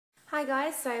Hi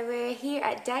guys, so we're here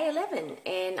at day 11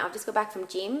 and I've just got back from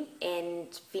gym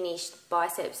and finished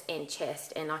biceps and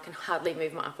chest and I can hardly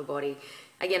move my upper body.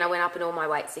 Again, I went up in all my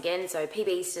weights again, so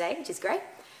PBs today, which is great.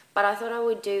 But I thought I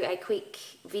would do a quick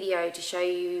video to show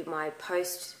you my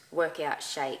post-workout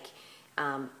shake.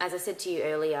 As I said to you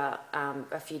earlier,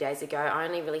 a few days ago, I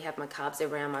only really have my carbs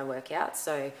around my workout.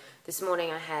 So this morning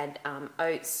I had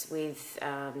oats with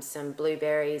some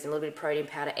blueberries and a little bit of protein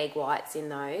powder, egg whites in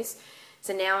those.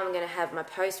 So now I'm going to have my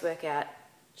post-workout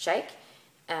shake.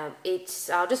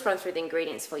 I'll just run through the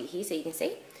ingredients for you here so you can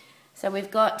see. So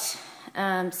we've got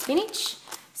spinach.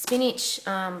 Spinach,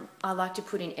 I like to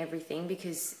put in everything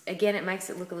because, again, it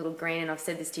makes it look a little green, and I've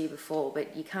said this to you before,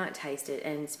 but you can't taste it,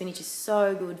 and spinach is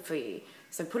so good for you.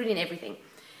 So put it in everything.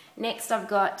 Next, I've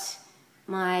got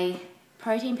my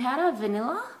protein powder,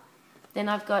 vanilla. Then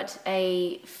I've got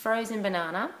a frozen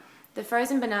banana. The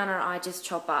frozen banana I just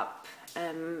chop up.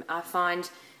 I find,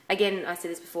 again, I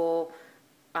said this before,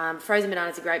 frozen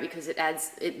bananas are great because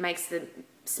it makes the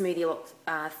smoothie a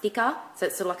lot thicker, so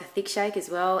it's sort of like a thick shake as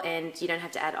well, and you don't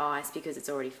have to add ice because it's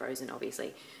already frozen,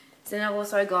 obviously. So then I've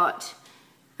also got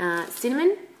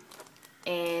cinnamon,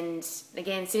 and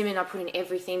again, cinnamon I put in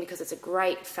everything because it's a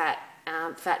great fat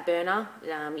burner.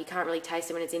 You can't really taste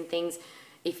it when it's in things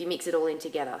if you mix it all in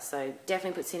together, so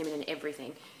definitely put cinnamon in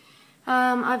everything.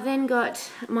 I've then got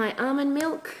my almond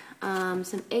milk,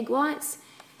 some egg whites.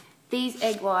 These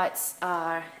egg whites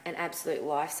are an absolute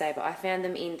lifesaver. I found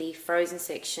them in the frozen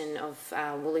section of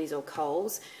Woolies or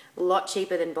Coles. A lot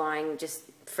cheaper than buying just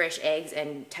fresh eggs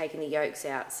and taking the yolks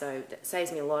out, so that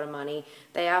saves me a lot of money.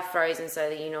 They are frozen, so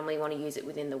that you normally want to use it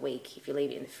within the week if you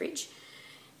leave it in the fridge.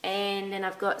 And then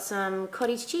I've got some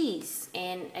cottage cheese,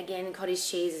 and again, cottage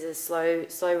cheese is a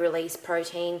slow release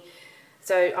protein.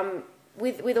 So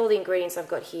with all the ingredients I've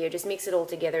got here, just mix it all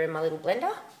together in my little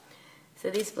blender. So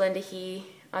this blender here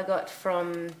I got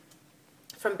from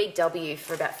Big W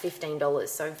for about $15,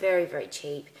 so very, very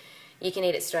cheap. You can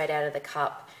eat it straight out of the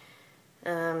cup.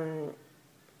 So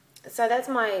that's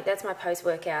my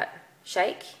post-workout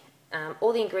shake.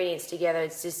 All the ingredients together,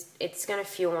 it's going to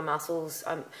fuel my muscles.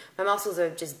 My muscles are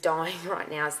just dying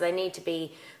right now, so they need to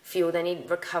be fueled. They need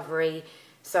recovery.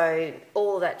 So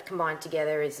all that combined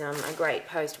together is a great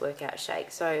post-workout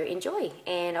shake. So enjoy,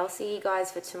 and I'll see you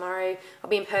guys for tomorrow. I'll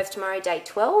be in Perth tomorrow, day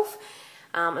 12.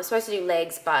 I'm supposed to do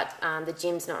legs, but the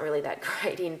gym's not really that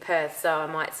great in Perth, so I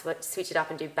might switch it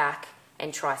up and do back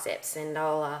and triceps, and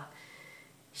I'll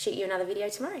shoot you another video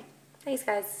tomorrow. Thanks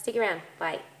guys, stick around,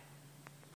 bye.